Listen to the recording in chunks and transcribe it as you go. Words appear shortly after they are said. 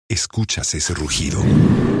¿Escuchas ese rugido?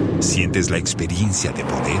 ¿Sientes la experiencia de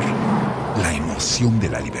poder? ¿La emoción de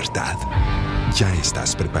la libertad? Ya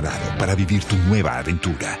estás preparado para vivir tu nueva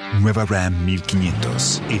aventura. Nueva Ram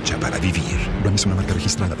 1500, hecha para vivir. Ram es una marca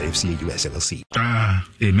registrada de FCA US LLC.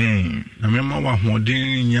 Amen. Amema wa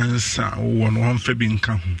hodin nyansa wo no amfa bi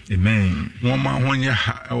nka ho. Amen. Wo ma ho nya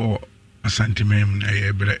ha o asantimem na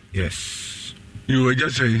yebre. Yes. You were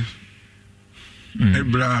just say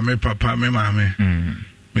Ebra me papa me mama.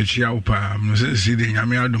 Me chia upa no se si de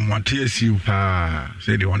nyame adom wate asi upa.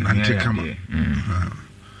 Se de wonante kama.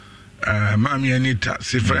 Mami Anita,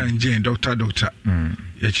 Sifra and Jane, Doctor,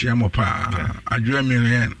 Yachiamopa, Adria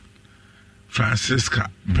Millian, Francisca,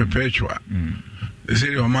 Perpetua. They say,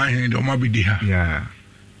 your mind, or Mabidiha. Yeah.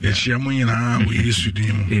 Yachiamuna, we used to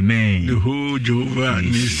do. Amen. The whole Jehovah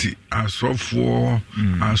Nisi, our software,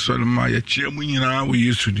 our Solomon, Yachiamuna, we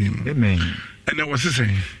used to do. Amen. And I was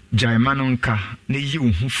saying, Jaimanonka, ne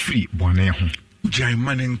you who free Boneho.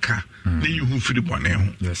 Jaimanenka, ne you who free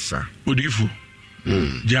Boneho. Yes, sir. What do you for?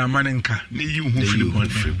 Jamanenka ni you who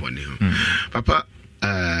free bonne papa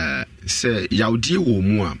say yaudi wo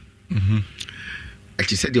mu a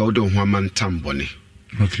ati said the order ho amantam bone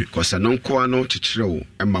okay cause anonko ano chichire wo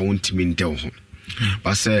e ma wontimi ndew ho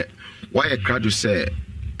ba say why crowd say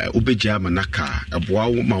obeja manaka eboa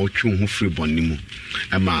wo ma otwe ho free bonne mu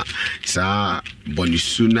e ma sa bone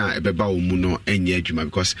suna ebeba wo mu no enye adwuma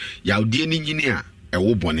because yaudi ni nyini a e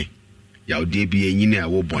wo bone yaudi bi enyini a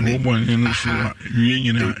wo bone nyina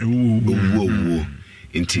wo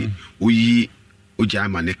nti uyi oja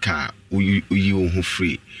maneka uyi wo ho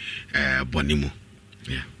free bone mu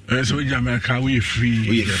yeah so oja maneka we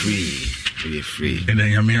free and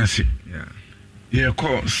then yamiase yeah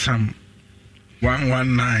call Psalm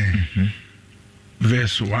 119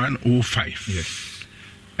 verse 105 yes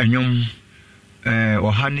enyom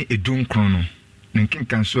oha ne edun kron no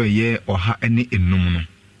nkenkan so ye oha ne enum no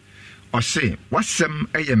ose wasem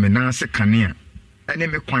ayemena se kanea ene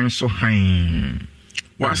me kwan so han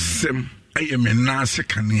wasem ayemena se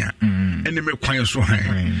kanea ene me kwan so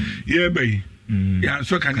han ye bay ya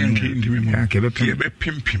so kanea nkindimi mu ya be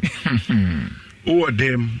pimpim o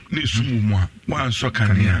dem ni sumu mu wan so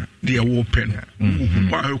kanea de wo pen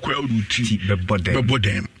wa kwa uti be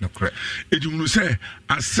bodem no correct ejunu se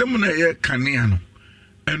asem na ye kanea no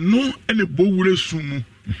eno ene bowure sumu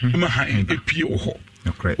ma han epie wo ho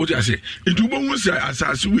okay what you say it will be say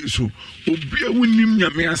asase we so obi a wonim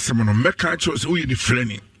nyame asem no meka cho say we the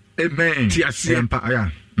friend amen ti ase empa ya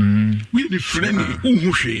we the friend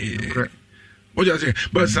uhu hwe what you say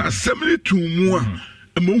but assembly to mu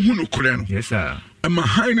a ma hu no kore no yes sir ma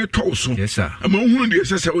han ne to so yes sir ma hu no de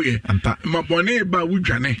sese we ma bone ba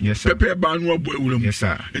wudwane pepe ba no abo awuram yes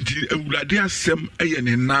sir enti awurade asem eye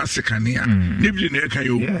ne na sekane a ne bi ne kan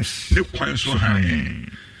yo ne kwan so han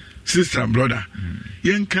sister and brother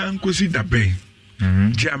yenka nkosi dabe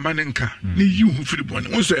jamanenka ni you who free born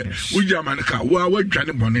won say wo jamanenka wa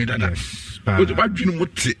wadwane bone dada wo to badwene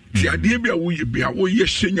muti ti ade bia wo ye bia wo ye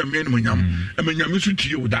hyanyame no nyam amanyame so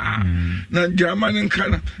tie wo da na jamanenka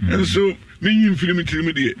na enso me yin free me tiri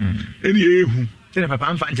me de eni ehu tene papa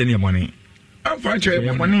amfa nche ne bone amfa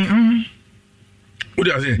nche bone wo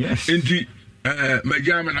dey say enti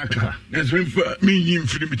majamenaka enso me yin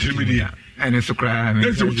free me tiri me de and it's a crime.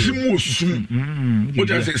 There's a small soon. What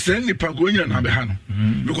I say, send the Pagonia and Abehano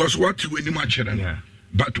because what you any much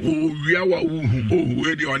but we are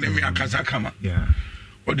where the enemy are Kazakama. Yeah.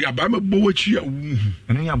 Or the Abama Boachia, and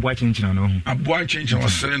then you're watching. A boy change or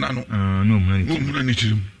Serenano. No money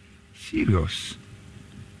to serious.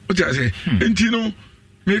 What I say, and you know,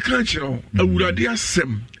 make a would idea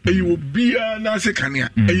sem. You will be a Nasecania,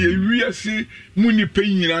 and you will see money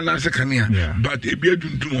paying in Nasecania, but a beer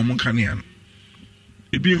don't do Moncanian.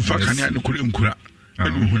 It be in fact, I couldn't cura.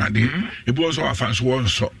 And who had it, it was our fans one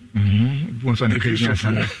so. It was on the Christian.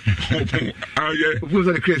 It was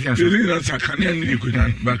on the Christian. That's a Canadian, you could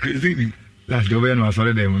not, but Christine. Last the way was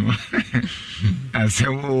already. I said,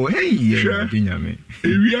 oh, hey, Benjamin.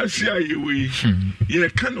 We are saying, we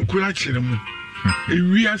can't crash them.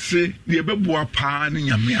 We are saying, the Abba Pan in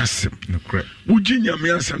your miasm. Would you your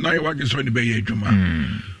miasm? Now you want to say the Bay Juma.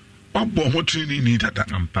 What you need that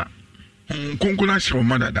ampa. Concuna show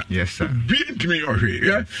mother. Yes, sir. Be to me or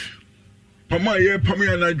here. Pama, Pammy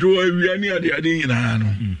and I draw we are near the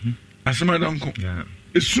Adina. As my uncle.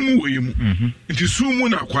 It's soon we it is soon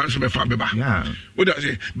when I quite some fabba. Yeah. What does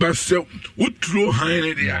it? But so, what throw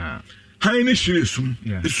high there? High soon.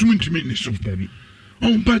 It's soon to me, baby.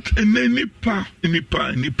 Oh, but and then nipa.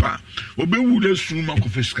 Obe would assume Uncle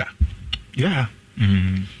Fiska. Yeah.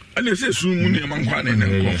 And they say soon among one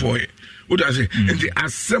and for it. What does it? And the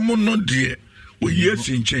assembly not dear. yes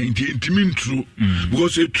in chain intimate true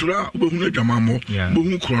because a tra bohun adwamamo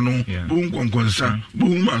bohun krono bohun konkonsa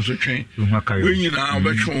bohun manso twen when you now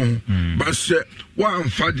betwon but say one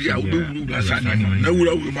fadia we will asana na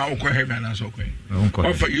wura we ma ko heaven as okay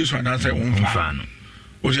offer you so na say one fa no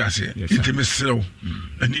o ja say intimate serew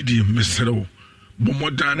ani di meserew bo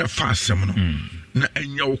modern fa asem no na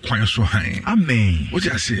anya wo kwan so han amen o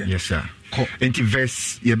ja say yes sir into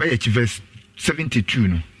verse ye by verse 72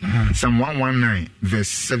 no Psalm 119 verse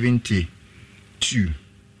 72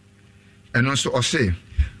 and also o say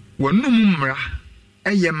wonum mra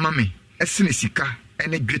eye mame esene sika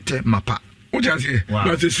ene dwete mapa o ja say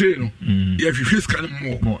but say no ye hwehwe sika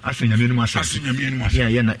mo asenya me no asa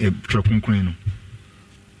yeah na e twakunkun no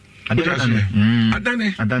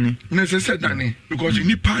adane necessary dane because you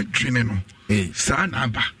need part dwene no sa na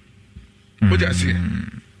aba o ja say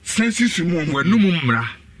senses mu wonum mra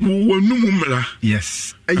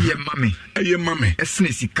yes eye mame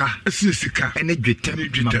esene sika ene dwete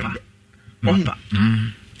mapa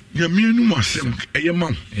nyamienu masem eye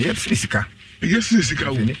mam esene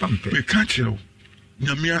sika wo me ka kire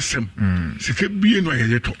nyame asem sika bie no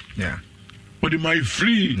ye to yeah what am I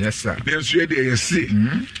free yes sir there's you there you see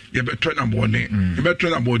you better na body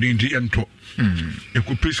ndi ento e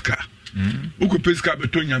ku peska ku peska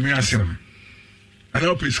beto nyame asem and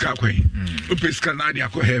up is Kakwe, up is Canada,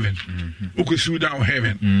 heaven, Uku down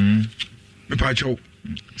heaven, the Pacho,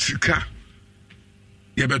 Sika,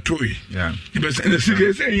 Yabatoi, yeah, you best and the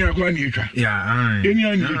Sika saying Yaquanica, yeah,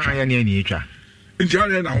 any nature. In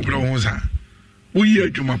Jana, Obrosa, we hear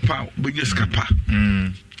to my power, but you scapa.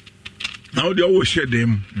 Now they always share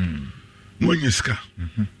them. When you ska,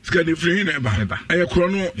 ska the free neighbor, a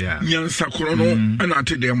chrono, Yansa chrono, and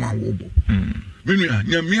until them are wobo. Minya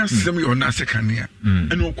nyamia sem yo na sekania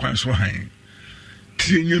eno kwan so han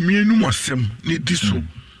tie nyamia nu mosem ne diso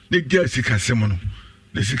ne gya sika sem no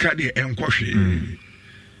ne sika de enkohwe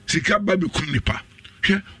sika ba be kum nipa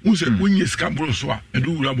hwe wo se wonye sika bro so a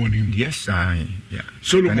edu wura boni yes I yeah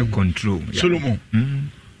Solomon control Solomon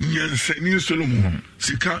nyansani Solomon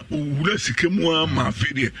sika wura sika mu ama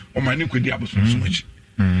fede o mane kwedi abosonsomachi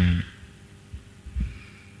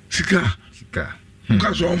sika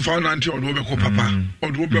because on found until Obeko Papa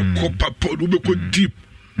or Obeko Papa or Obeko deep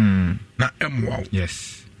na wow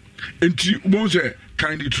yes and she was a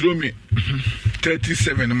kind of throw me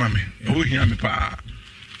 37 mammy oh hear me pa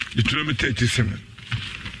you throw me 37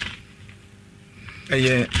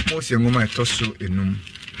 eh most young woman tosso enum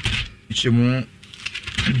ichemu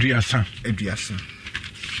aduasa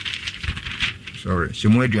sorry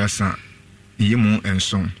chemu aduasa yemu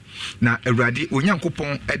enson na awurade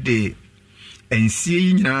onyankopon de ensie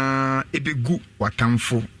yi nyina ebegu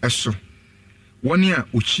watamfo eso woni a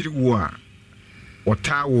ochiri wo a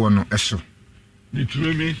ota wo no eso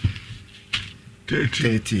Deuteronomy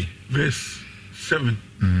 30 verse 7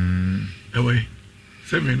 away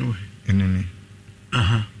 7 away enene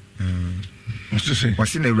what's to say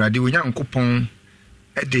wasi na awurade onyankopon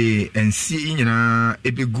de ensie yi nyina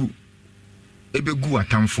ebegu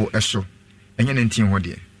watamfo eso enye ne ntin ho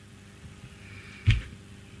de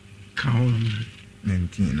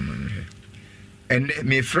 19 na manwe ene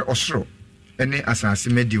me frɛ osoro ene asase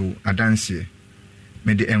medio adanse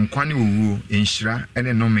me de enkwane wuwo enhyira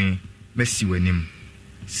ene nome masi wanim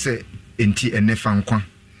se enti ene fa nkwa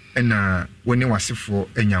ena woni wasefo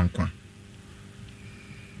enyankwa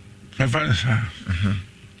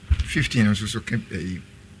 15 nso so ke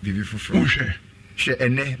bibi foforo hwe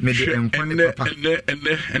ene me de enkwane papa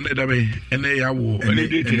ene dabe ene yawo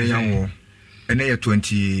ene yawo ene ya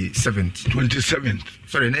 27th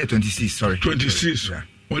sorry ene 26 sorry 26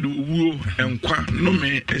 what wo enkwa no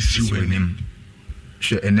me asiwenim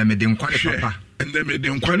she ene me de nkwa ne papa ene me de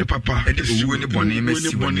nkwa ne papa ene wo ne bone me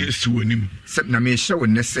asiwenim se na me hye wo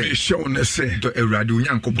ne se to awurade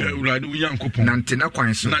onyankopon nantena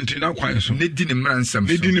kwan so ne di ne mransam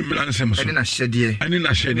so ene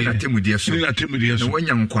na hyede na temude so na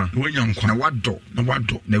wanyankwa na wado na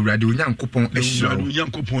awurade onyankopon ahyira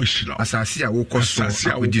asase a wokoso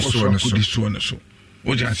akodi so no so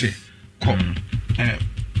o ja say come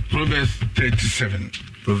Proverbs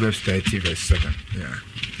 30 verse 7 yeah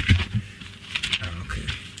okay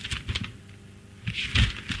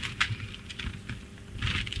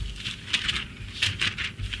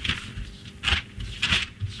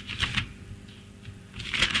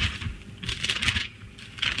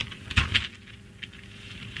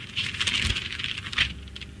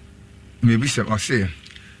maybe some I say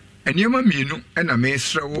enema mienu na me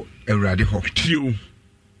srewo awurade ho tio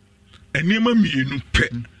enema mienu pe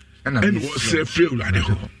and wo se frɛ awurade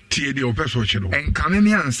ho tie de wo pɛ so kye no enkame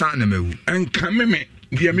me ansa na mawu enkame me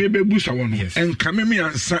deɛ me bɛbu sa wɔ no ɛnkame me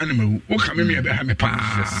ansa ne mawu wokame me ɛbɛha me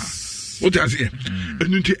paa wote aseɛ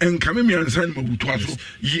ɛno nti ɛnkame me ansa ne mawu toa so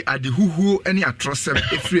yi adehuhuo ne atorɔsɛm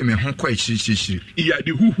ɛfiri me ho kɔ akyirikyirikyiri yi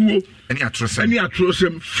adehuhuo ne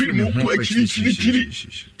atorɔsɛm firi me ho kɔ akyirikyirikyiri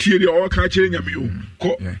tie deɛ ɔwɔka kyerɛ nyame o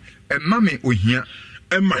kɔ ɛma me ohia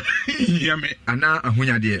ɛma hia me anaa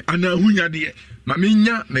ahonyadeɛ ma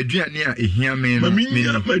menya m'aduane a ehia me no na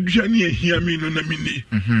menni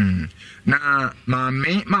na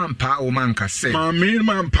maame mampa wo manka sɛ hwan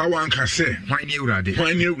ne awurade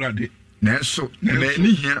nanso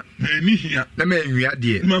m'ani hia na manwia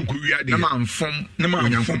deɛ na mamfom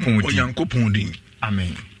onyankopɔn din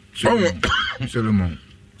amen Solomon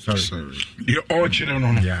sorry deɛ ɔkyerɛ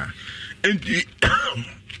no no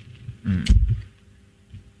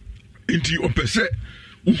enti ɔpɛ sɛ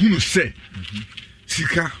wohunu sɛ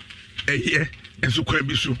sika ɛyɛ nso kwan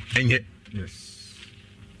bi so ɛnyɛ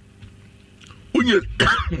wonyɛ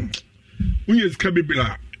sika bebree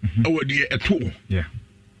a ɛwɔ deɛ ɛto wɔ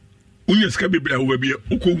wonyɛ sika bebree a wɔ baabi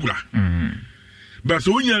wokɔwura ba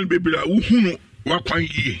sɛ wonya no bebree a wohunu wakwan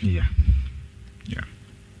yie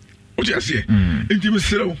wote aseɛ enti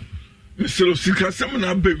meserɛ sika sɛm na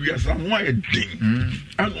aba wiase ano ayɛ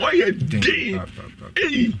den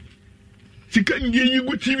ei sika nyɛ yi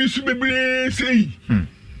gu tv so bebree sɛi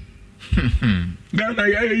Ghana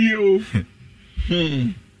yɛayɛ yie o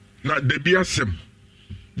na dabi asɛm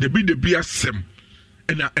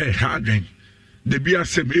ɛna ɛha adwen dabi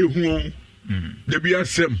asɛm ɛhu o dabi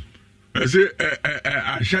asɛm ɛsɛ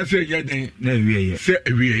ahyɛ sɛ ɛnyɛ den na awieɛ sɛ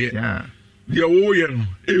awieɛ deɛ wɔyɛ no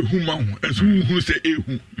ɛhu ma ho ɛnso wohunu sɛ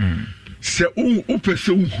ɛhu sɛ wopɛ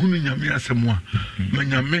sɛ wohunu nyame asɛm a ma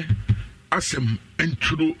nyame asɛm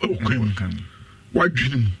nturo ɛwɔkwan mu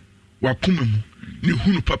wadwene mu wakoma mu ne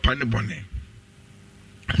hunu papa ne bɔne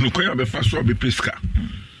nokwan a bɛfa so a bɛpɛ sika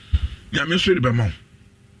nyame so de bɛma wo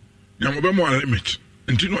nyame bɛma wo limit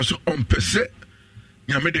nti no sɛ ɔmpɛ sɛ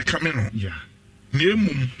nyame de kame no na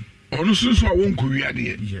mmom ɔno so nso a wɔnkɔwi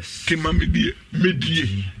adeɛ te ma medie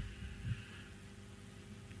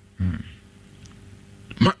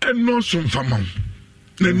ma ɛnɔ so mfama wo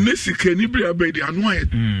na nnɛ sika ni bere abɛdi ano ayɛ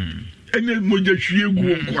ɛne mogya hwie gu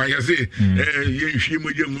wɔ nko ayɛ sɛ yɛnhwie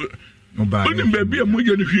mogya mu wonim baabi a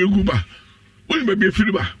mogya no hwie gu ba wonim baabi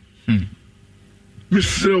afiri ba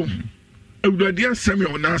mesrɛ wo awurade asɛm yɛ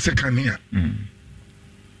wo naasɛ kanea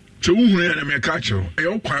sɛ wohunu yɛ na mɛka kyerɛ ɛyɛ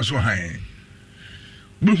wo kwan so hann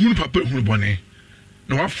wobɛhunu papa hunu bɔne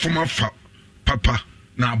na wafom afa papa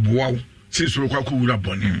na aboa wo sɛ soro kɔ akɔwura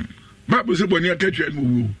bɔne bible sɛ bɔne aka twɛ no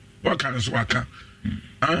wɔwuo waka no so waka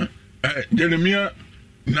Jeremia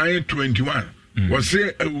 9:21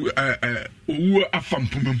 wɔsɛ owuo afa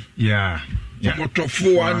mpoma mu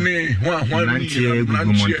ɔmɔtɔfoɔ ne hwanhwan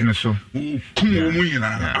kum wɔ mu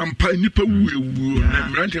nyinaa ampa nnipa wuo na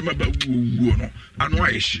mmeranteɛ maba wuo no ano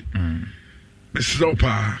ayɛ hye mesrɛ wo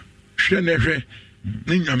paa hwɛ na hwɛ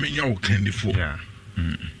ne nyame nya wo kandifoɔ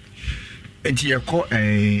enti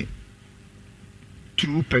yɛkɔ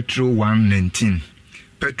 2 Petro 1:19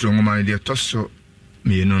 Petro ngoma no deɛ ɛtɔ so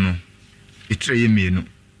mmienu no ɛtire yɛ mmienu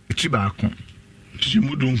ɛtiri baako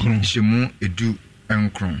hyɛmu edu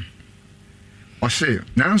nkron ɔsɛ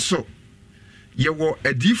nanso yɛwɔ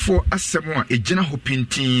adiifoɔ asɛm a ɛgyina hɔ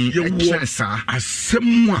pintin ɛkyɛn saa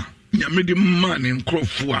asɛm a nyame de maa ne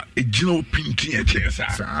nkurɔfoɔ a ɛgyina hɔ pintin ɛkyɛn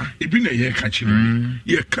saa ebi na yɛka kyerɛ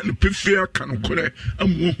yɛka no pefee aka no korɛ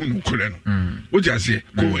ama ohu no korɛ no wogye aseɛ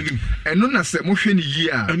kɔ w'anim ɛno na sɛ mohwɛ ne yie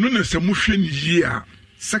a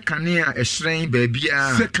sɛ kanea ɛhyerɛn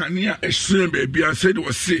baabiaa sɛde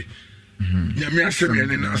wɔse nyame asɛm yɛ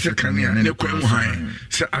ne na sɛ kanea ne kwan mu han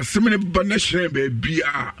sɛ asɛm ne ba na hyerɛn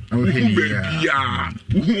baabiaa wohu baabiaa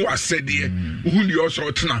wohu w'asɛdeɛ wohu deɛ ɔsɛ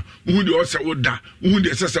wotena wohu deɛ ɔsɛ woda wohu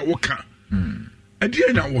deɛ ɛsɛ sɛ woka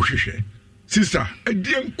ɛdeɛ na wɔhwehwɛ sisa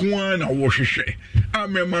ɛdeɛ nkoa na wɔhwehwɛ a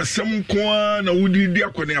mɛma asɛm nkoa na wodidi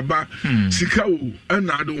akɔneaba sika wo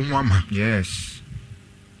ɛna ade wo ho ama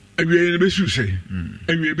awie bɛsu sɛ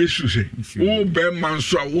wo bɛma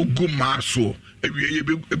nso a wogu maa soɔ awie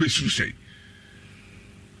bɛsu sɛ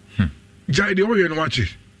gyae deɛ woyɛ no wakye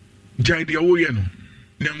gyae deɛ woyɛ no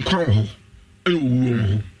ne nkwa wɔ hɔ ɛne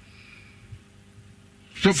owuo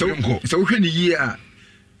wɔ hɔ sɛ wohwɛ ne yie a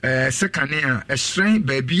sɛ kanea ɛhyerɛn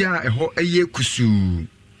baabi a ɛhɔ ɛyɛ kusuu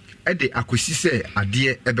ɛde akɔsi sɛ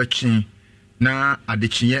adeɛ ɛbɛtwe na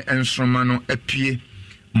adekyeɛ nsoroma no apue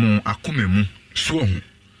mo akoma mu soɔ ho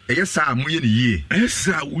ɛyɛ saa moyɛ ne yie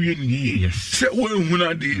woyɛ ne yie sɛ woanhunu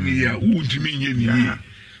adeɛ ne yie a wontumi nyɛ ne yie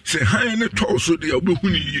sɛ han ne tɔɔ so deɛ wobɛhu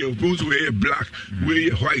ne yie wobɛhu sɛ wɔyɛ black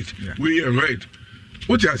wɔyɛ white wɔyɛ red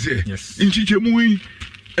wote aseɛ nkyikyɛmu yi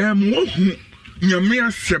wɔhu nyame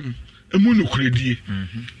asɛm emu no kredie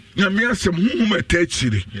nyame asɛm honhom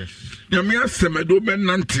atachire nyame asɛm edo be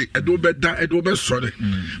nante edo be da edo be sɔre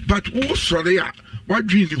but wo sɔre a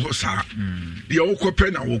wadwi ni hɔ saa de wo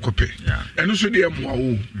kɔpɛ na wo kɔpɛ ɛno so de ɛmoa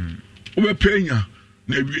wo wo be penya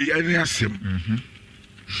na wie ya ne asɛm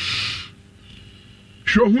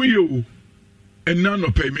hwɛ ho ye o ɛna no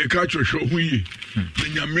pɛ me ka hwɛ ho ye na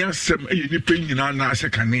nyame asɛm ɛyɛ nipa nyina na asɛ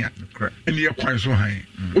kanea ɛne yɛ kwan so han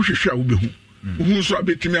wo hwehwɛ a wo behu wo so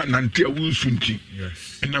abetimi anante a wo nsunti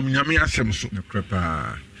ɛnam nyame asɛm so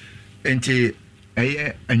krepa enti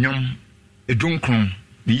ɛyɛ anyom edunkron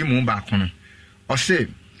ne yimu ba kono ɔse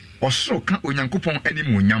ɔsoro ka onyankopɔn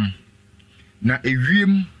anim onyam na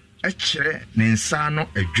ewiem ɛkyerɛ ne nsa no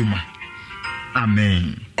adwuma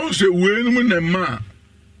amen ɔse weenum na ma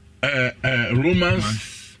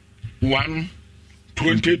Romans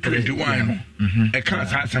 1:20-21 ɛka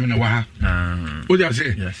saa asɛm na wa o ja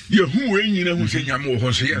se yehu we nyina hu se nyame wo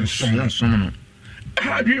ho so yɛ nsom no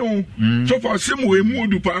ha bi o so for sim we mu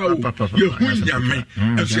du pa o yehu nyame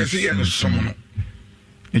ɛso se yɛ nsom no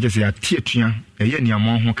ɛjɛ se atietua ɛyɛ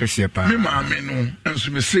niamo ho kɛse pa me maame no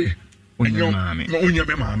ɛnso me se onyo me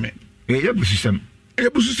maame ɛyɛ bususɛm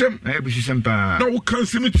ebususem pa na wo kan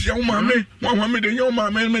se me tia wo maame wo me de nyo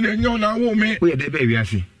maame me de nyo na wo me wo ye de ba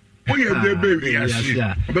wiase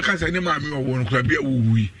obeka se ne maame wo no kura bia wo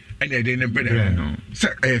wui ene de ne bere se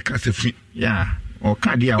ka se fi ya o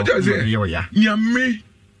ka dia wo ya nyame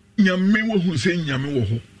wo hu se nyame wo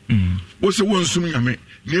ho wo se wo nsum nyame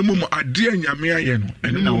na emu mu ade nyame aye no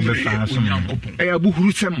ene na wo be fa so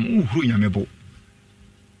abuhuru sem uhuru nyame bo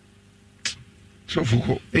so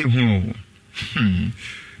fuko ehu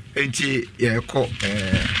enti yɛkɔ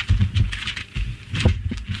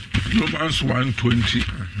Romans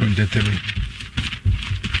 1:20-23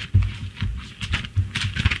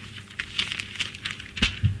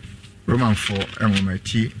 Roman 4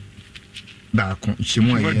 enwomati baako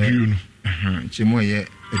nkyemu yɛ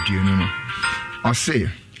aduonu no ɔse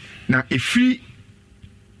na efiri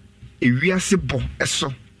ewiase bɔ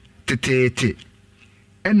ɛso tetete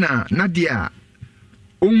ɛna nadia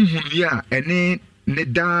onhunu ya ene ne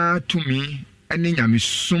da tumi ene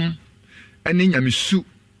nyamesum ene nyamesu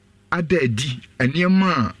adadi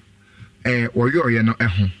enema oyoye no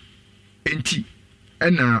eho enti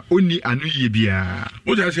ena oni anu ye bia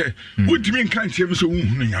o ja se wotimi nkan chem so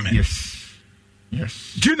onhunu nyame yes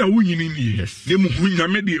jina wunyini ni ne mu hu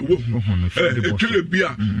nyame de ewo etwele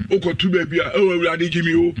bia okotu ba bia awurade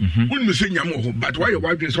gimi o wonu se nyame ho but why you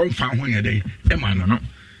wife so mfa ho ye dey e ma no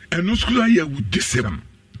eno skula ya wudisem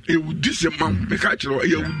ewudisem me ka kire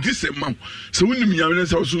ya wudisem mam se wonim nyame ne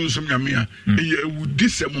se so nsum nyame a ya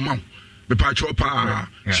wudisem mam me pa cho pa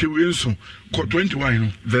chewe nso ko 21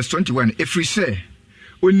 no verse 21 efri say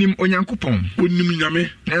onim onyankopon onim nyame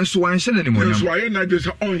nanso wanhye ne monyam nanso aye na de se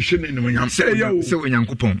onhye ne monyam se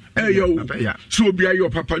onyankopon so obi ayo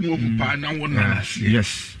papa no hu pa na wona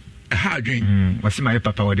yes ha adwen wasi my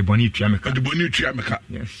papa wode boni tua meka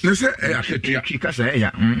na se aketua twika se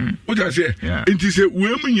ya o ja se enti se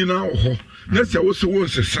we mu nyina wo ho na se wo se wo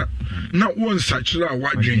nsesa na wo nsakira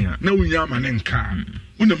wadwen na wonya amane nka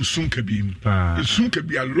wonam sunka bi mu sunka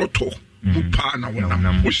bi a loto mu pa na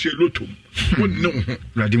wona wo se loto wonne ho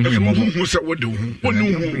radi mu se wode ho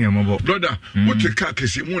wonne ho brother wo te ka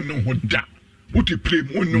kese wonne ho da what you play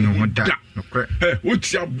one no da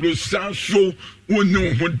what ya blosa so one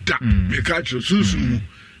no da me ka cho sunsun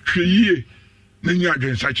hweye na nya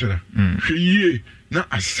adwen sachira hweye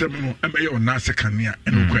na asem no emeye ona sekania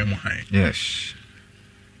eno kwan mu han yes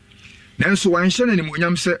nanso wanhye ne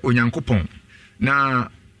monyam se onyankopon na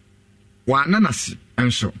wananase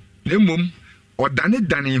enso na mmom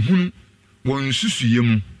odane hunu won susuye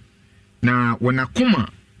mu na wonakoma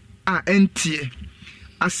a entie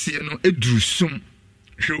asie no edurusum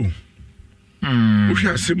hwo wo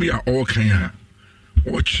hwa asem ya okan ya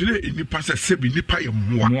o kire enipa se bi nipa ye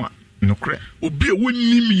moa nokre obi a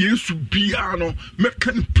wonim Yesu bia no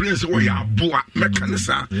mekan prince wo ya aboa mekan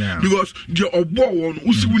sa because the obo won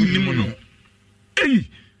usi wonim no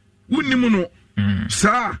wonim no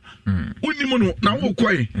sa wonim no na wo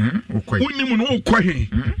kwai wonim no wo kwai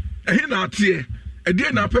ehe na ate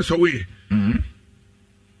e na peso we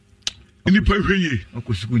nipa hweye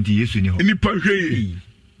okosukunti Yesu ni ho nipa hweye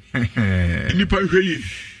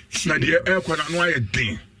na de ekwa na no aye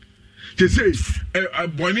den te say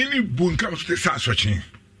aboni ni bunka so te sa sochen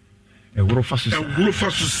ewuro fa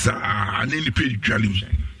so sa na nipa dwalim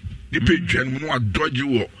no adoje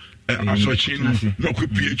wo asochen no ko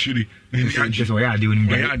pie chiri ni anje so ya de woni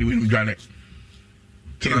dwale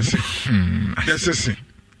tenase desese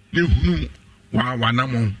ni hunu wa na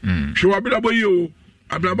mo hwe wa bida boye o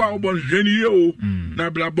abraba obo hwani ye o na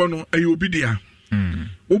abraba no ayi obi dia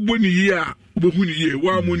obo ni ye a obehu ni ye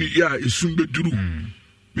wa mo ni ye a esum beduru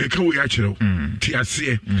me ka wo ya kyerɛw ti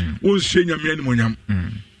ase wo hye nyame ani monyam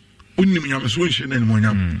unim nyame so hye ani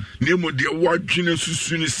monyam na mo de wo adwene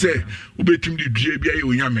susu ni sɛ obetim de dua bia ye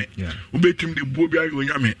onyame obetim de buo bia ye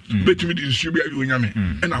onyame obetim de nsu bia ye onyame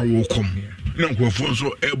ɛna wo kom na nkrofo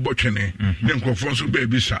nso ɛbɔ twene na nkrofo nso ba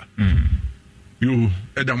bisa yo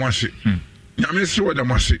edamase nyame se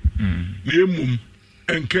wodamase na emum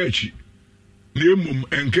enkachi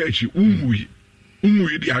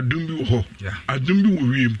unwi di adum bi ho adum bi wo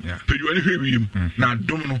wiem pedwani hwe wiem na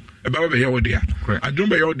adum no eba be ye wo dia adum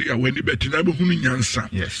be ye wo dia wani betina be hunu nyansa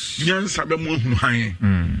be mo hunu han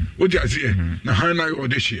wo di ase na han na yo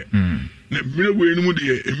de hye na mire we ni mu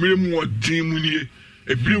de emire mu odin mu nie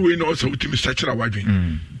ebire we na o so utimi sachira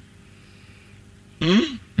wadwen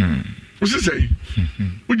wo se sei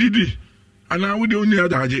wo didi ana wo de oni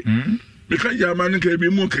adaje me ka jamani ka bi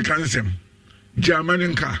mu ke kansem jamani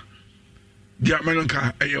nka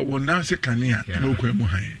eye wona se kania no kwemu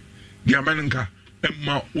han diamanka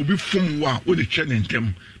emma obi fom wa o de hwe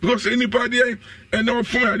nentem because anybody and no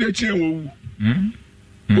fom ya de chen wo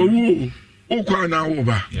o kwa na wo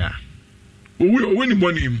ba wo ni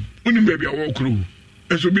monim uni baby awo kro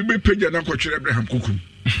enso bi be page na kwetwere Abraham kukum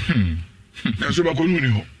enso ba ko ni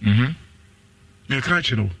ho me ka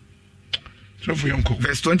kyerɛ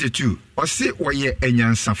verse 22 ɔse wɔyɛ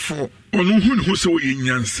anyansafo ɔno hu ne ho sɛ wɔyɛ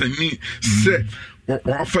nyansani sɛ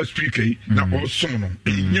ɔafa speaker yi na ɔsom no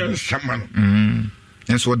nyansama no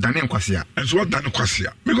ɛnso ɔdane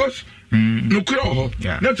nkwasea because nokora wɔ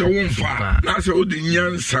hɔ na sɛ womfa na sɛ wode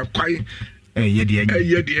nyansa kwae ɛyɛ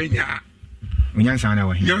deɛ nyaa nyansa na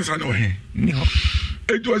wɔ he ni hɔ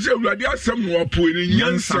ɛti wɔ sɛ awurade asɛm no wapoe ne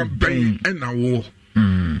nyansa bɛn ɛna wo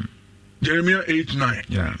Jeremiah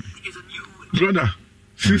 8:9 brother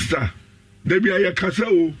sister debi aye kasa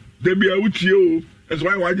o debi awutie o eso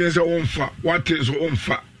why waje se wonfa what is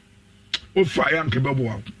wonfa o fa ya nke bebo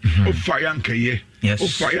wa o fa ya nke ye o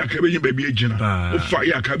fa ya ka be yin baby agina o fa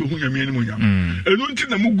ya ka be hu nyame ani munyam enu nti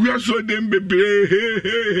na mugu aso dem bebre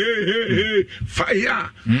he fa ya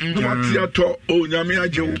no matia to o nyame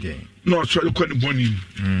agye wo no so le kwani boni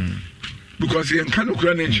because yen kan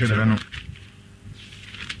okura na nkyere no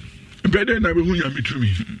bede na be hu nyame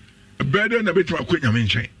tumi better na betu akwenya me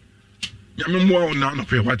nchen nyame mo a na no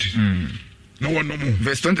pe what no one no mo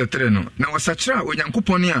verse 23 no na wasachira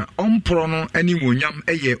onyankopon a ompro no ani wonyam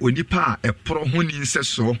eye onipa a epro ho ni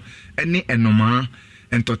nseso ene enoma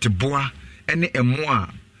entoteboa ene emo a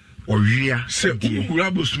owia se ukura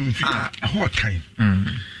bosum fi hot time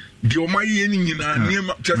di o maye ni nyina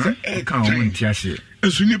niam chese e ka o ntiase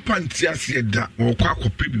ensu nipa ntiase da wo kwa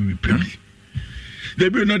akope bi pebi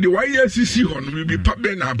Debi no the YSCC hon be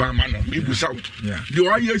pabe na abama no me bu south the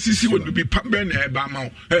YSCC would be pabe na abama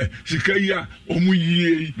sika ya omu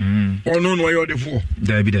yie ono no yo defo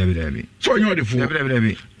David so yo defo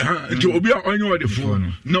David nti obi a onyo defo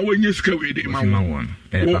na wonye sika we de ma won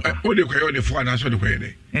o de kwayo defo na so de kwayo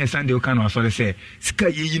de Sunday o kan o so de say sika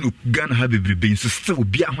yi no Ghana ha bebrebe nso se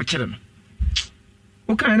obi a ho kyere no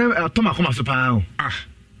o kan na atoma koma so pa o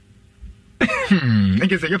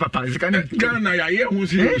nge se papa zikane Ghana ya ye hu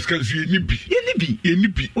si skansu ye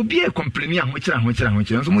nibi obi e complain ya ho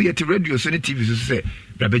kyera so mo ye ti radio so ne TV so se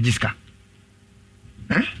brabejiska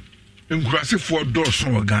nkurasefo dɔso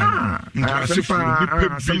wɔ Ghana nkurasefo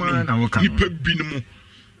nipa bi no mu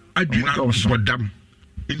adwena bɔdam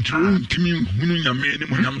ntiro ntimi hunu nyame ne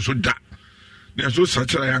mo nyam so da na so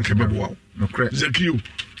sakyera yanke bɛboa Zakio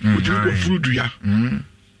wotiri ko furuduya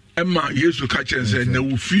Emma Yesu ka kyerɛ sɛ na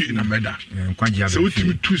wo fie na mɛda sɛ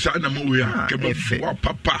wotimi tu saa na ma wei a kɛbɛboa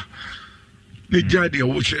papa ne gyade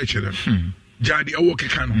ɛwɔ kyerɛkyerɛ gyade ɛwɔ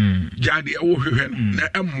keka no gyade ɛwɔ hwehwɛ no na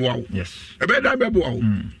ɛmmoa wo ɛbɛda bɛboa wo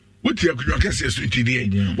wote akunwa kɛseɛ so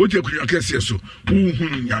ntideɛ wote akunwa kɛseɛ so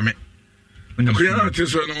wohunu nyame akunwa no te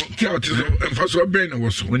so no te a wote so ɛmfa so ɔbɛn na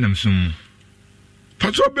wɔ so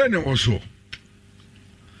fa so ɔbɛn na wɔ so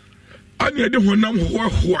ani ade honam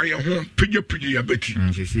hoahoa yɛ ho pagya yabati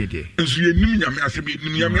nso yɛnim nyame asɛm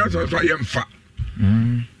yɛnim nyame asɛm so ayɛ mfa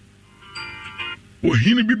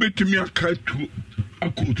ohini bi betumi aka tu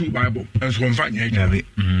akotu Bible nso mfa nyɛ adwuma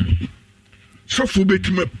sɔfo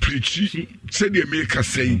betumi preachi sɛdeɛ meka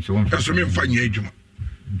sɛi nso memfa nyɛ adwuma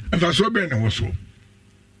mfa so bɛn na wɔ so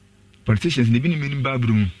politicians ne bi ni menim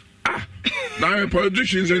Bible mu na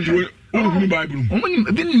politicians and ohunu Bible mu omuni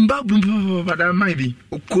bi ni Bible mu pada mai bi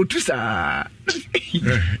okotu saa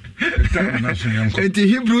enti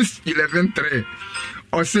Hebrews 11:3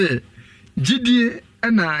 ɔse gidie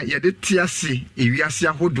na yɛde tiase ewiase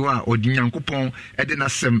ahodo a odi Nyankopɔn ɛde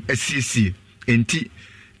nasɛm asiesie enti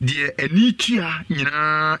deɛ ani tua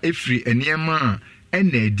nyinaa efiri nneɛma a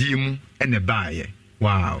ɛna adi mu ɛna baayɛ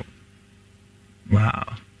wow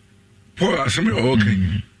Paul asemi okay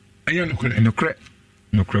anya nokre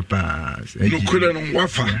pa nokre no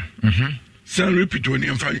wafa san repeat oni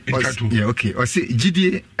mfa nkato yeah okay o se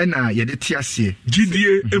gidie ɛna yɛde te ase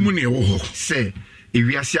gidie emu ne ɛwɔ hɔ sɛ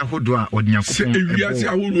ewiase ahodo a ɔde Nyankopɔn ewiase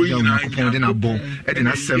ahodo nyinaa de na bɔ ɛde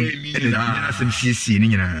na asɛm ɛde na asɛm siesie ne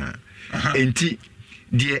nyinaa enti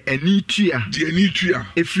deɛ ani tua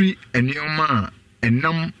efiri nneɛma a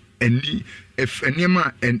ɛnam ani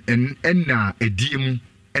nneɛma ɛna adie mu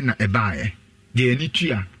ɛna ɛbaayɛ deɛ ani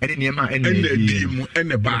tua ɛne nneɛma ɛna adie mu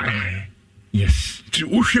ɛna baayɛ yes ti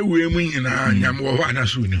wohwɛ we mu nyinaa nyam wɔ hɔ ana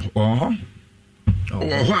so ni hɔ wɔ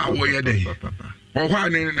hɔ a wɔyɛ dɛ wɔ hɔ a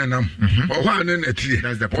ne nanam wɔ hɔ a ne natie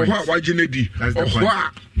wɔ hɔ a wagye ne di wɔ hɔ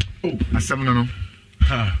a asɛm no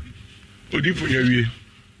ha odifo yɛ wie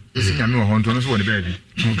isi nyame wɔ hɔ nto no so wɔ ne baabi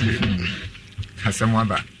asɛm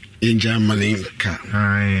waba Inja Malinka.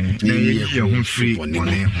 Aye.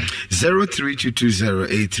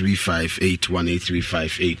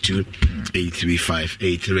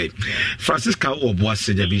 03220835818358283583. Francisca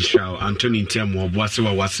Obuase Jabisha, Anthony Tiam Obuase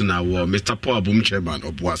Wasina, Mr. Paul Boom Chairman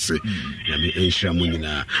Obuase. Yami Insha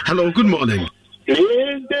Munina. Hello, good morning.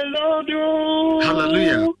 Praise the Lord.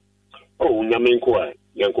 Hallelujah. Oh, Namenkwa,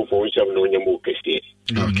 Yanko for which I'm no Yamu Kesti.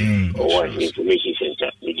 Okay. Oh, information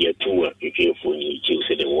center, media tour, if you're for you,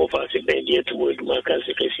 said the warfare, said media tour to Marcus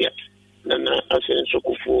Ecclesia, Nana, Asen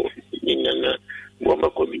Sokufo, Nana,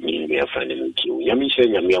 Wamako, Mia Fanny, Yamisha,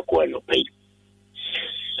 Yamiako, no pay.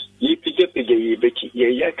 Ye pick up the Becky,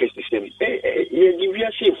 Yakas the same. You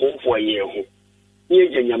are safe home for a year. Ye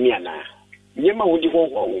Yamiana. Yama would you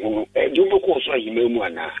want do you call so you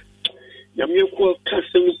memoana? Yamiako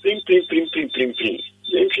custom prim.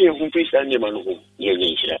 If you have please and your man home,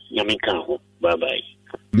 Yamika, bye bye.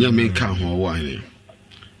 Yamika,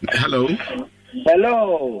 hello.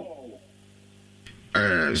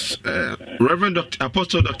 Reverend Dr.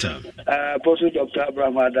 Apostle Doctor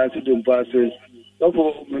Abraham Adasi Dumpase. So,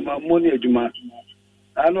 my money, Juma.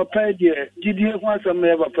 I know pay dear. Did you want some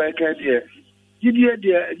ever pay dear? Did you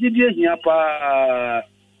hear pa?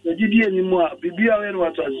 Did you anymore? Bibia and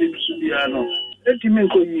what was Subiano? Let him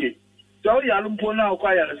go ye. So Yalumpo now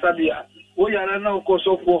quiet Sabia. O Yarana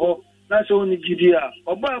Kosovo. That's only Gidia.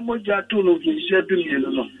 Oba Moja Tuno, he said to me,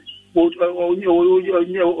 no. Moja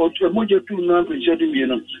Tuno, he said to me,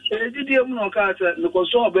 no. Gidia Monocata, the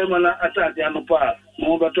Koso Bemana attack the Anopa,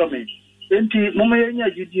 Mobatomi. Enti, Momaya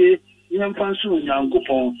Gidia, Yam Fansu, Yan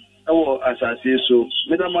Coupon, or as I say so,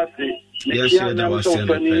 Medamate. Yes, that was all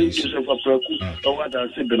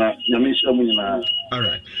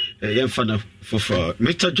right.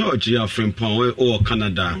 Mr. George, you are from Pong or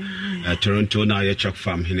Canada, Toronto, now your truck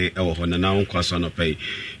farm here, or now on pay.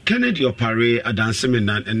 Kennedy or Parry, a dancing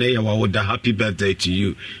and they are the happy birthday to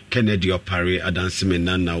you. Kennedy or Parry, a dancing and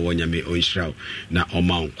now when you may own shroud, now or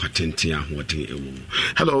Mount Quatentia, what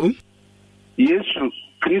hello? Yes,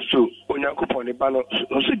 Christo, Onyankopon the Bano,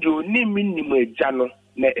 so do name minimum Jano.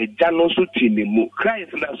 Na ejano so tinimu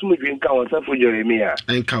Christ na so medwen ka won for Jeremiah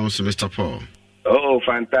and counsel Mr. Paul. Oh,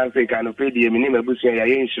 fantastic. And pay the minimum busia ya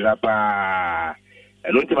inshira pa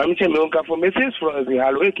eno ti ma mi che me onka for message from the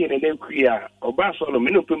hallo eke ne kwia oba so no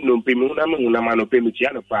me no pem na ma no pem ti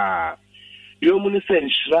ano pa yo mu ni se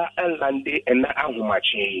nshira enlande ena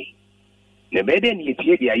ahomache ne be de ne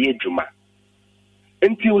tie dia ye dwuma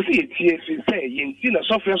enti o si tie si se yenti na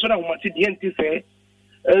software so na ahomache de enti se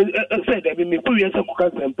said that me put yourself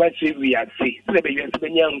and patch we are see. So be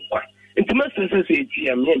young qua. Into my senses,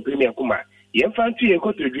 and Premier Kuma. Yen fancy a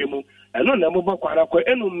cottage dream. I know Namuba Quanaco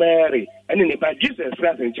and Mary, and in about Jesus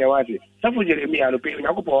Christ and Chawati. Safu Jeremy and Pay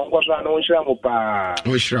Nakopo was on Shramopa.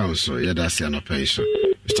 Oh, Shram, so yeah, that's an operation.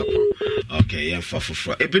 Mr. Paul. Okay, yeah, for.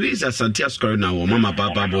 Ebenezer Santiago Square now, Mama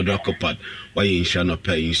Baba Bodokopad, why you shall not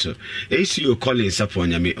pay so. ACU Collins upon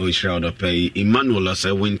Yami on Shroud of Pay, Emmanuel as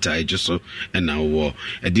a winter, just so, and now war.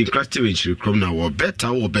 A decrastivity come now, or better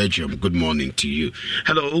or Belgium. Good morning to you.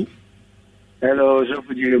 Hello. Hello,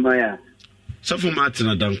 Sofu Jeremiah. Sofu Martin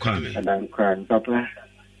Adam Kwame. Adam Kwame, Papa.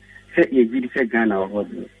 Set your good set Ghana or what?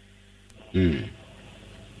 And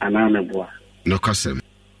I'm a boy. No custom.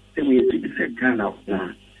 Set me a good set Ghana of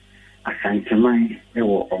one. Asante mai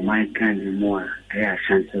ewo o mai kan mo a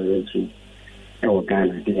asante reju ewo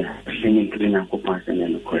Ghana dia sini green ko panse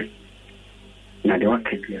ne ko na de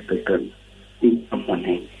wakati ya pekan in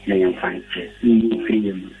amone ya yan fancy ni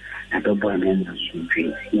film na do bo men na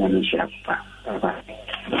sunfi ya ni shapa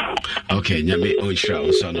Okay, nyame onshira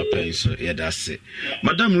onso no pay so yeah that's it.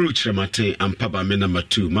 Madam Ruth Remate and Papa me number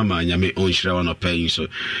 2 mama nyame onshira no pay so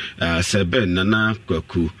say Ben nana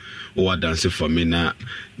kwaku o dance for me na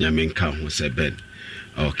nyame nka ho say Ben.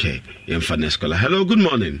 Okay, yemfa next caller. Hello, good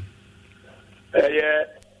morning.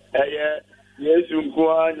 Yes,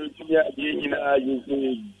 unko anu tia nyina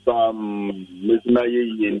yusu mesna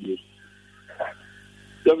yendi.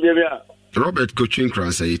 Robert Coaching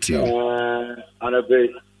Crown say it here.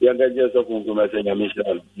 Anape yanga jeso kungu mesenya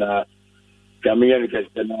Michel na kamiya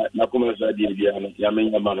nikasena na kuma sa di bia na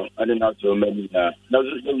yamenya mano ade na so mani na so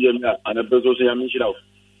yemia anape so ya Michel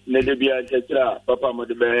ne de bia chechira papa mo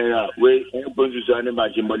de be ya we enponzu so ane ma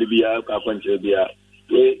jimboli bia ka kwanche bia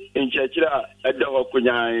we enchechira ade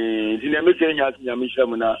okunya ndine mekenya ya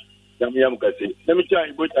Michel na yamia mukase na micha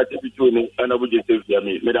ibo cha tebitu ne anabuje tefi ya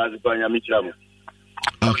mi da azpa ya Michel.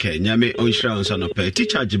 Okay, nyame onshira onsa no pe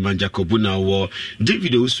teacher Jiman Jacobu na wo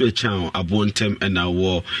David Osu Echan abontem na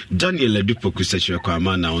wo Daniel Adupoku sechire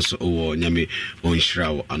kwama na onso wo nyame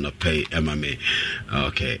onshira wo anope emame.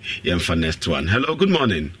 Okay, yemfa next one. Hello, good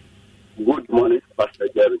morning. Good morning, Pastor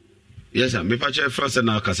Jerry. Yes sir, me pache France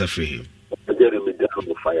na kasa free him. Pastor Jerry, me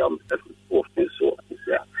down fire am of so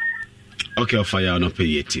yeah. Okay, o fire no pay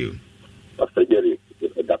yet you. Pastor Jerry,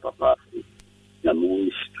 da papa na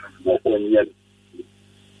me mo onye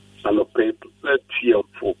ano paper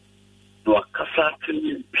for no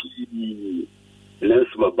akasatini pi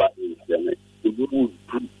lensma ba ni du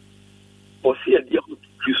osi e dia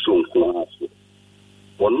kuso nko aso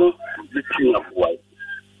wono bitin aboy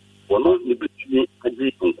wono ni bitin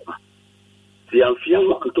agi nko ti amfia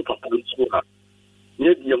no to papa nso ha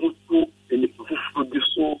ne dia mutu eni fufu bi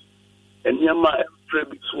so eniama efre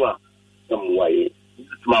bi so a amwaye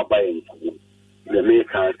ma ba nko le me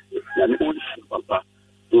ka na ni onsi papa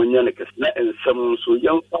wonya ne kesna ensam so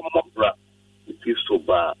yamfa mobra ti so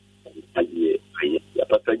ba aye ya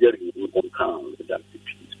pasajeri on kan da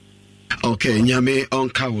pipi. Okay, nyame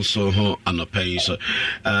onka wo ho anopai so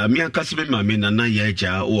me akasebe mame nana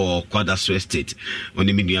yaja wo kwada so estate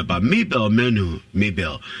oni me nua ba Mabel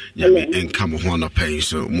nyame enka mo ho anopai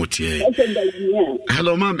so mutie.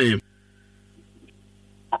 Hello mame.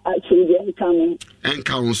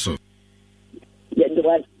 Enka wo so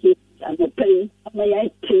I'm a pain. My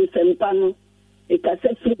teeth and panel. A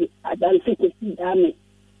cassette, I don't think it's damn.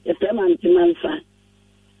 A Flaman to Manfa.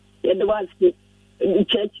 It was the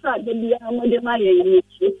church, I didn't know my I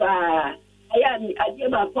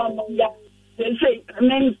gave a form of ya. They say,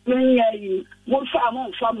 men, more farm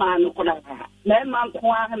man, man,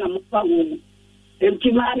 Kwan, and a phone.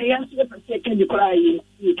 Empty money, and taken the crying.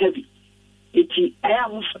 I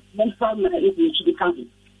am one farmer to become.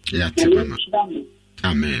 Yeah,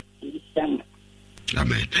 Amen.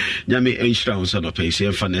 Amen. Nyame enshira onso no pay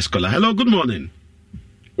say next caller. Hello, good morning.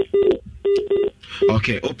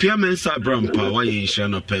 Okay, Opia Mensa Brampa, why enshira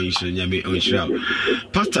no pay so nyame enshira.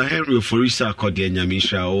 Pastor Henry Forisa akode nyame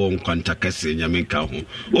enshira o nkwanta kase nyame nka ho.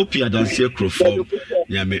 Opia dance crofom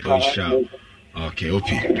nyame enshira. Okay,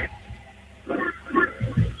 Opia.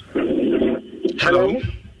 Hello.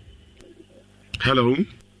 Hello,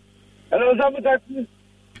 Zabutaki.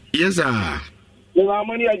 Yes, sir. No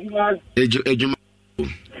money ajuma. Ejuma.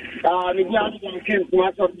 Me plan to came to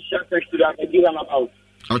my sort of share text that I give them about.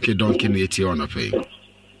 Okay, don't can you on a pay.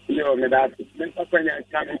 Yo, me that. Me when I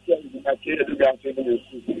can tell you that you do that.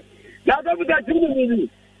 Now that you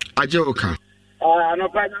Ajoka. No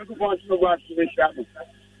plan to go to the shop.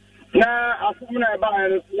 Now, as soon as I buy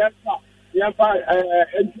it, yes, about.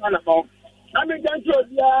 I mean, don't you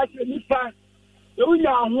pass. You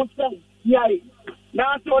know, who said, yeah.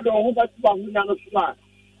 Now, so the whole that's one who knows smart.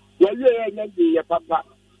 Well, yeah, papa.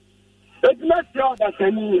 It's not sure that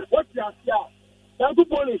any what you are saying. Now, to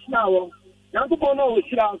polish now, now to know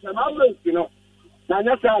which house and always, you know. Now,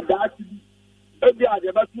 that's how that maybe I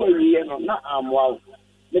never told you, not wow.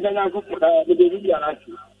 Then I go for that's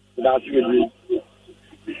really.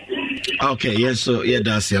 Okay, yes, so yeah,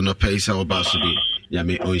 that's no pace our boss to be.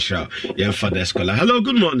 Yami Oisha, yeah, for the scholar. Hello,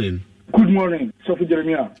 good morning. Good morning, Sophie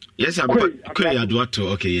Jeremiah. Yes, I'm quite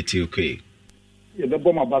Adwato. Okay, it's okay. Yeah, the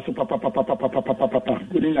bomber basso papa.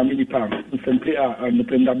 Good in a mini pan. Simply no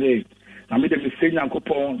pendabe. I made a mistake and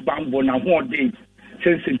coupon bambo na 1 day.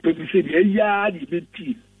 Since in people say, yeah, the big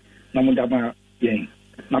tea. Namundama, yeah.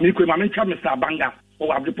 Namiko, my mentor, Mr. Banga,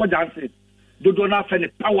 or I've reported dancing. Do not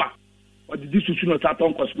send power or the distribution of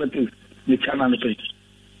Saturn cosmetics in the channel page.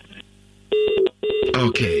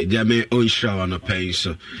 Okay, Jame Oisha on a pay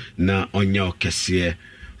so na onyo kese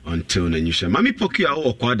until na nyusha mami pokia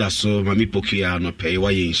o kwada so mami pokia no pay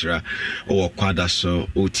wa yinshira o kwada so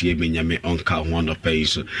otie menyame onka ho no pay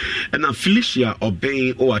so na Felicia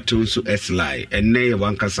obey o atonso esli enne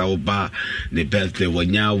wankasa oba ne birthday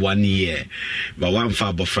wanya 1 year ba wanfa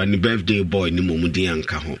abofra ne birthday boy ni momudi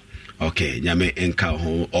anka ho. Okay, nyame enka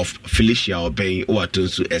ho of Felicia obey o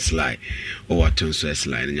atonso esli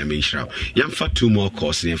nyame nshira yamfa 2 more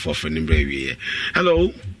course ne for friend brewie.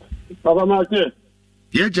 Hello Papa Martin.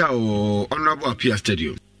 Yeja o honorable appear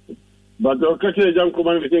stadium. But okay, jam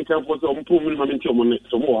command the camp for some poor minimum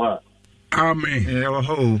some more. Amen.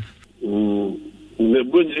 Ho. The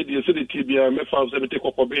bunny the city TBA me found 70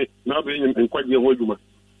 copper bay, now being in quite your wooduma.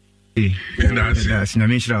 That's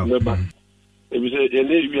Namishra. If you say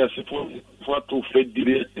any we are supposed for to fed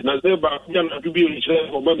delay, and as ever, you have to be in share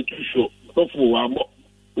for money to show. So for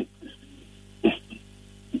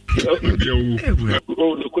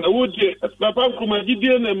Oh, the wood, Papa, come and give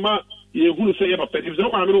you a ma, you who say about petty, no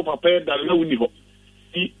one over pay that no need.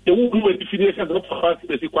 The woman definition of the past,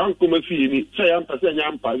 the Quan come and see me, say I'm passing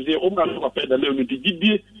Yampa, the Oman over pay that no need to give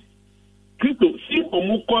you. Crypto, see, or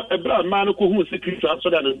Muko, a brown man who secret so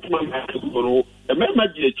that a man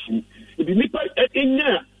magic. If you need in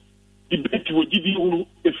there, the bet will give you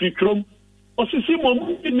a free chrome, or see more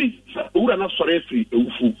me, who are not sorry free,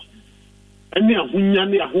 food. Any ahunya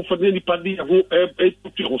ne ahofa ne nipa de ho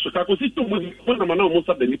etutu so ka ko si to mo na mana mo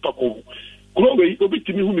sa de nipa ko kro we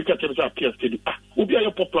obitimi hu mi ka tere sa appear steady obi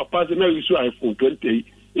ayo popular pass na use iPhone 20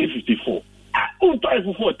 A54 on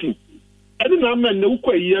iPhone 14 eni na men na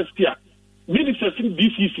ukwa year minister sin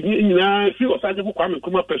DCC ni nyina fi osaje ko kwame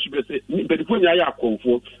kuma pesu bese ni bedifo nya ya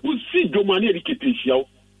akonfo u si domani educate hia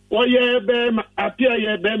o ye be appear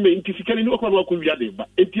ye be me intifikani ni okwa ko wiade ba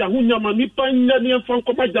enti ahunya ma nipa nya ne fa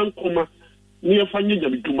nkoma jankoma ni afanye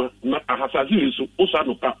nyamiduma na ahasaziri so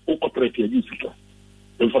osano ka okotrete yisika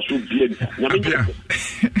emfaso bien nyamiduma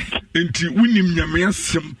enti winim nyame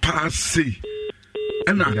asem paase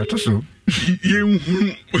ana ya to so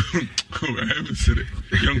yenhu emsere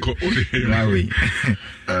yanko ode rawi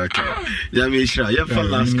okay nyame shira ya fa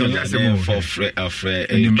last call for free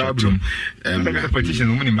in babroom petition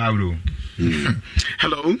woman in babroom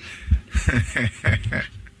hello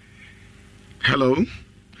hello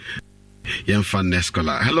Yemfa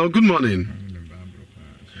Nescola. Hello, good morning.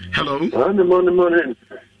 Hello. Good morning.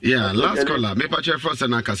 Yeah, last caller. Me patch first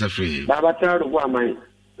and I free. Baba Taro, why am I?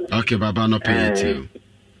 Okay, Baba, no pay it you.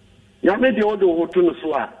 Ya made the order who to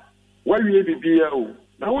Swa. Why you be BO?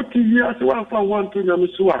 Now, what years one for one to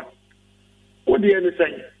Yamusua? What the end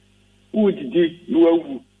say? Who did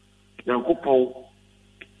you? Now, Copo.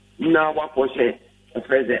 Now, what was it? A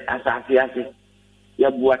phrase assassin.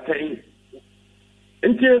 Yabuate.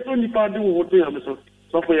 Enti so nipa de wo to yam so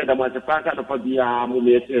for ya da ma se pa ka no pa bia mo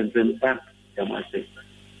me ete ntem pa ya ma se.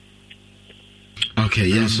 Okay,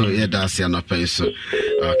 yes, so yeah, that's an so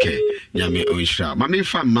okay, nyame onsha. Mami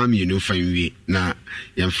fa mam you know fa wi na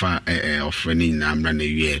yemfa offering na amra na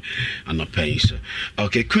wie anopai so.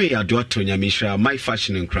 Okay, kwe ado to nyame shra my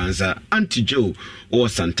fashion and kranza Auntie Joe or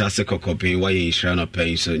Santase kokopin why shra no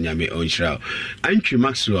pay so nyame onsha. Antwi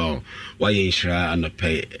Maxwell why shra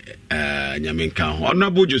anopai nyame nka ho.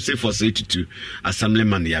 Honorable Joseph was 82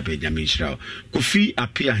 assemblyman ya be nyame shra. Kofi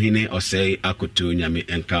apia hine osei akoto nyame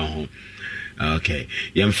nka ho. Okay,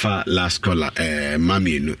 Yemfa last caller,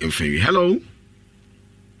 Mami no info. Hello.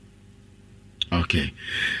 Okay.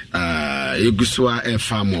 You go so a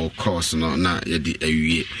far more course no na yedi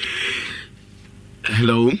awie.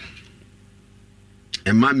 Hello.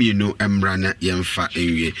 Mami no emrana Yemfa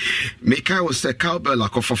awie. Meka was a cowbell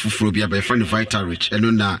akofa fufuro bia be friend Vital Rich. Eno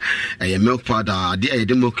na milk powder de a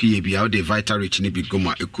demoki bia de Vital Rich ni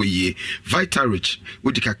bigoma ekoye. Vital Rich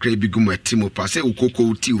wodi kakra bigoma timo pa se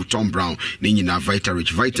ukoko ti Tom Brown ni nyina Vital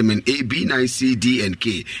Rich vitamin A B9 C D and K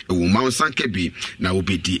e wo mansanke bi na wo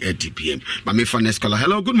be di DPM. Mami fa next caller.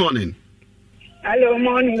 Hello, good morning. Hello,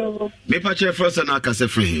 morning. Me pa che first na ka se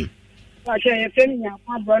free. Pasha ya fenya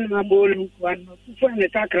kwa bwana bolu kwa no kufanya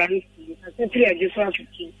netakra nsi asifiri ajiso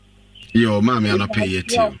afiki Yo mami anope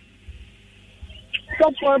yetu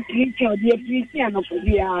so preacher die preacher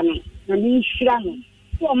anopobia no na ni hira no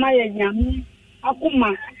so maye nyame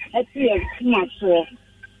akuma etie kuma so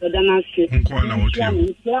dana se nko na wotu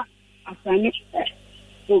asane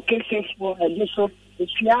so kese for ajiso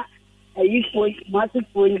tia ayifo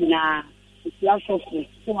masifo na tia so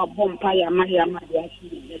abompa ya maria ya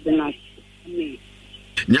dana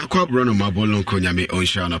Nyakwa Bruno Mabolo Konyame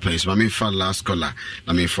Onsha na place. Mami fa last caller.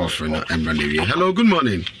 Na me for friend Emra Newie. Hello, good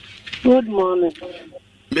morning. Good morning.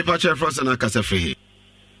 Me pa che frost na kasa free.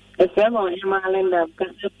 Esema Himalenda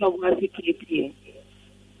kasa plugwa sikiti.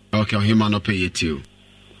 Okay, him no pay it you.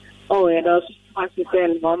 Oh, and also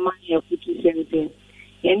assistant mama here put something.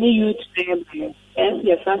 Any youth member, as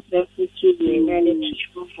your first to the many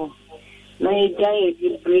people. Now, a guy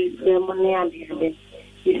is great ceremony and he said,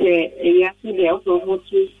 you have to be also want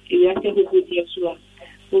to, you have to be your soul.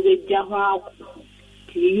 So the Java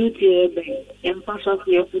youth here, and pass off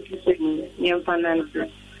your 57, young Fananza,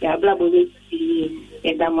 Yabla,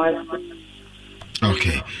 and Damas.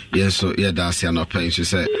 Okay, yes, so yeah, that's your pain. She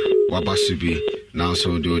said, Wabasubi, now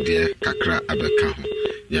so do dear Kakra Abeka,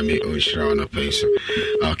 Yami Oshra no pain.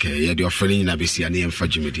 Okay, yeah, you're feeling Nabisi and the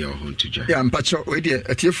Fajimidi or home to Jack. Yeah, I'm Pacho, a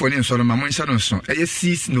tear for him, Solomon Monson, a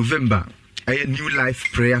 6 November, a New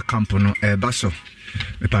Life Prayer Camp no Basso.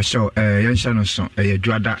 Pacho, a young Shanoson, a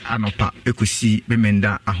Drada Anopa, Ekusi,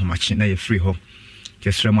 Bemenda, Ahomachina, a free home.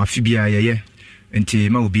 Just from Amphibia, yeah, and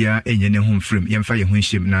Timobia, and your home frame, Yamfa,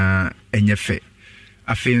 Winship, na, and your fe.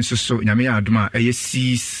 Afei nso so nyame adoma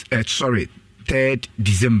 3rd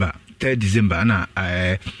December na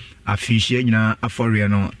afihye nyina afɔre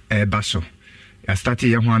no ba so ya start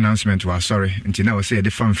ye ho announcement wa sorry nti na wo say the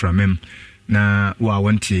fan from him na wa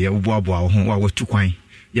wonte ye boaboa ho wa watu kwan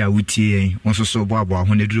ya wutie yen nso so boaboa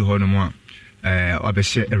ho ne duru ho no mo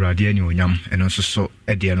obehye erade ani onyam eno nso so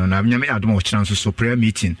ede no na nyame adoma wo kyena nso so prayer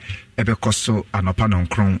meeting ebekoso anopa no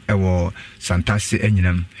nkron ewo Santase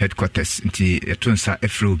enyinam headquarters nti etonsa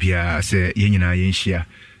efro bia se yenyina yenhia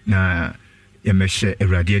na yemehye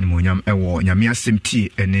erade ani onyam ewo nyame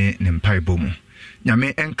asemti ene ne mpaibo mu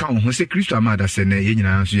nyame enka ho se Kristo amada se ne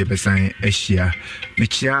yenyina nso yebesan ahia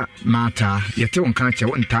mechia mata yete wonka che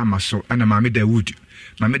wonta amaso ana Mame Dawood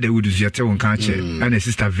zo yete wonka che ana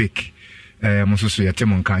Sister Vic Mososo yete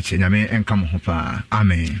wonka che nyame enka mo ho pa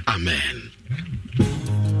amen.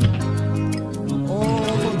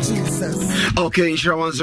 Oh Jesus. Okay, insurance